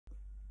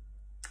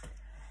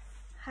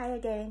Hi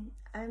again.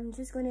 I'm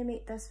just going to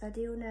make this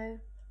video now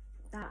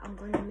that I'm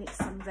going to make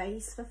some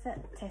rice with it,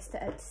 test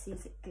it out to see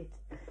is it good.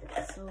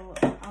 So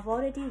I've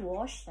already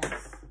washed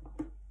this.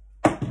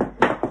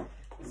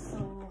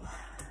 So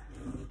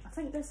I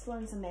think this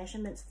one's the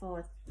measurements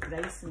for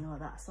rice and all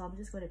that. So I'm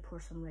just going to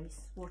pour some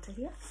rice water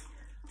here.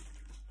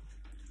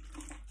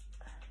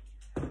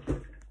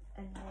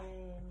 And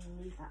then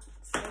leave that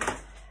aside.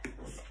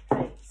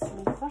 Right,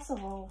 so first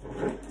of all,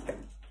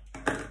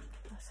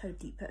 that's how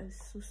deep it is,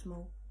 so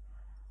small.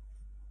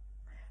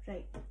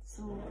 Right,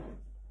 so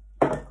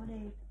I'm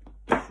going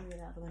to show you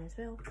the other one as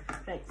well.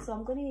 Right, so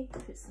I'm going to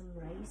put some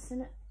rice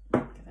in it,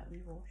 give it a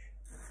wee wash.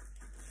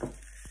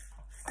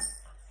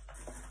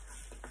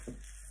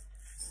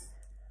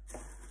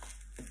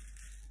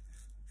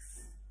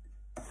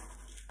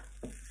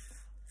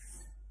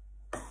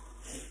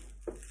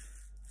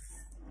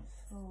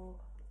 So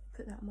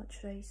put that much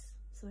rice,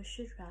 so it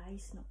should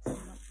rise, not so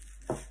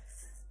much.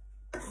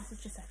 This is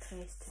just a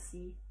test to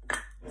see if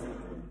it's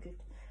doing good.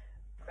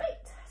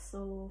 Right,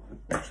 so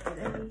wash the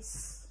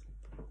rice.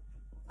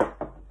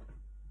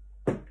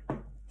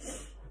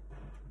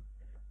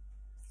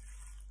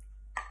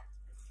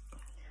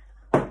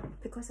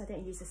 Because I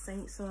didn't use the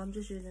sink, so I'm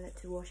just using it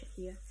to wash it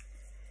here.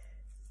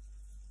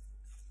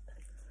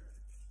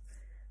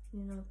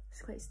 You know,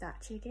 it's quite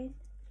starchy again.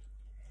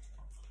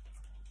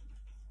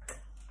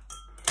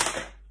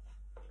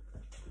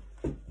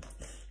 You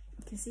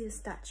can see the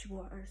starchy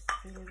water is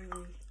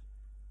really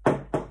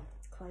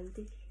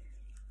cloudy.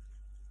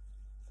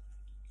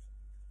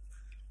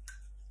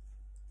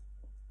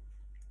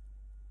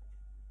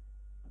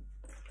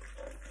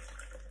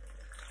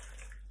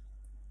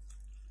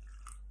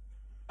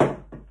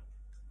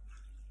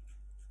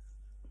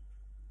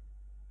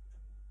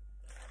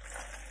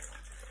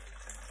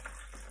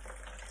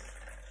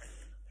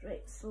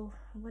 Right, so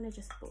I'm going to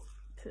just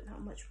put that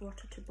much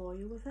water to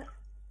boil with it.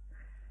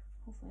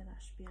 Hopefully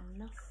that should be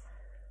enough.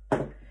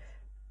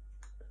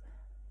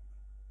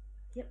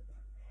 Yep.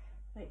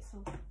 Right,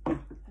 so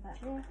put that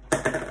there.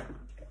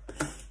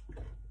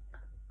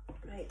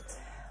 Right,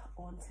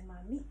 on to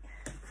my meat.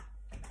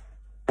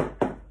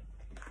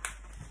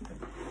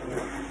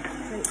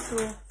 Right, so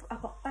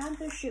I've got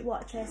bamboo shoot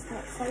water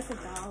chestnuts, slice of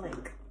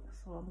garlic.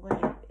 So I'm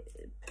going to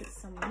put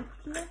some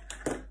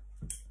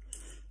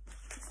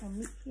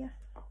meat here.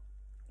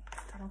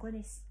 And I'm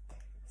going to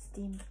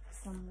steam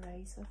some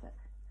rice with it.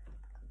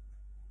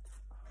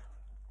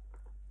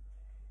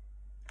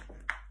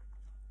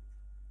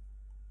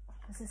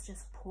 This is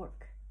just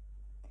pork.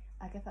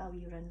 I give it a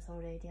wee rinse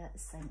already at the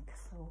sink,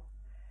 so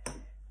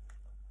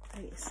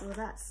right, so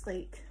that's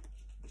like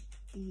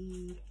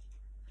the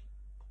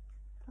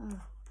I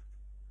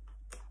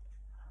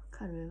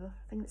can't remember.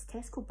 I think it's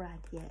Tesco brand.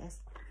 Yeah, it is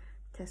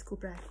Tesco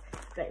brand.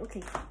 Right,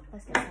 okay,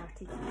 let's get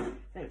started.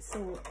 Right,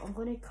 so I'm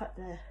going to cut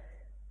the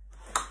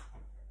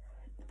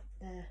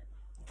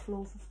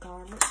clove of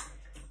garlic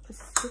because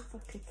it's good for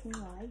cooking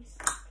rice.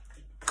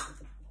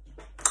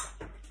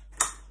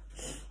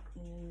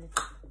 And the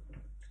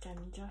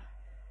ginger.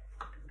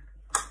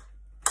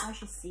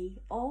 As you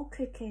see, all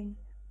cooking,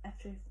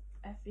 every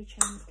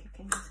Chinese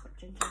cooking has got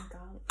ginger and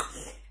garlic.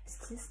 It's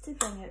just to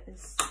bring out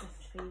this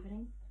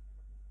flavouring.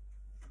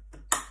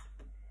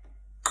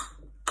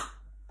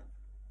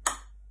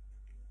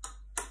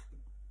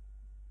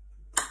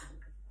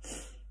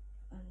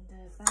 And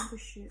the bamboo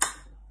shoot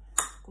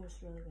goes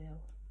really well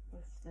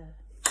with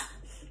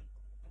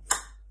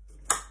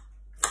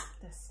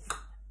this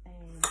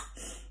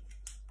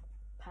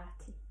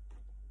patty,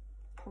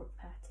 pork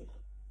patty.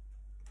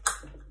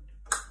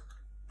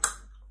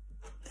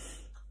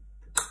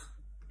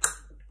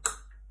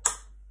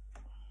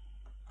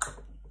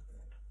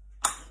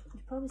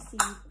 You've probably seen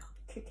me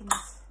cooking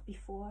this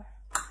before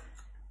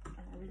and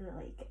I really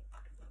like it.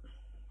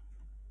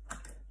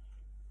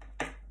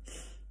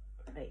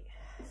 Right,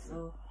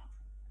 so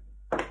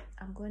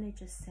I'm going to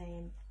just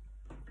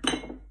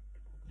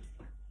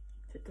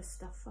put this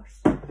stuff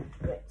first.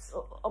 Right,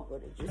 so I'm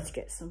going to just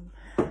get some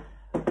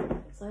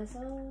soy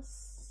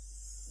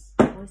sauce,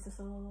 oyster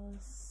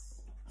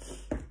sauce,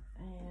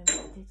 and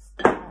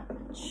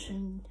starch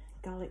and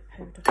garlic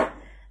powder.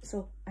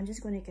 So I'm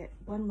just going to get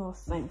one more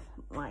thing,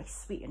 my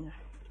sweetener.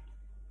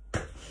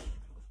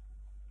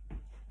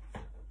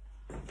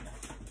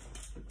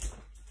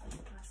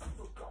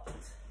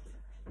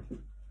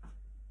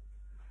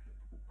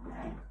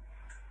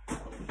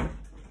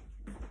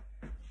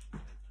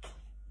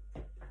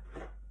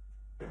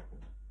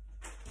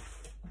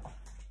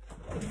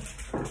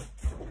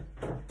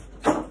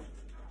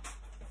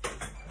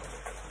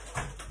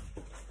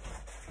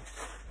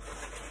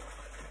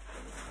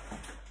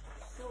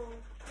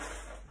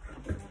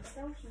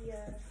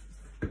 Here,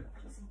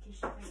 just in case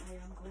you think I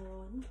am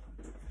gone.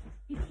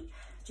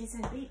 Just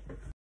in wait.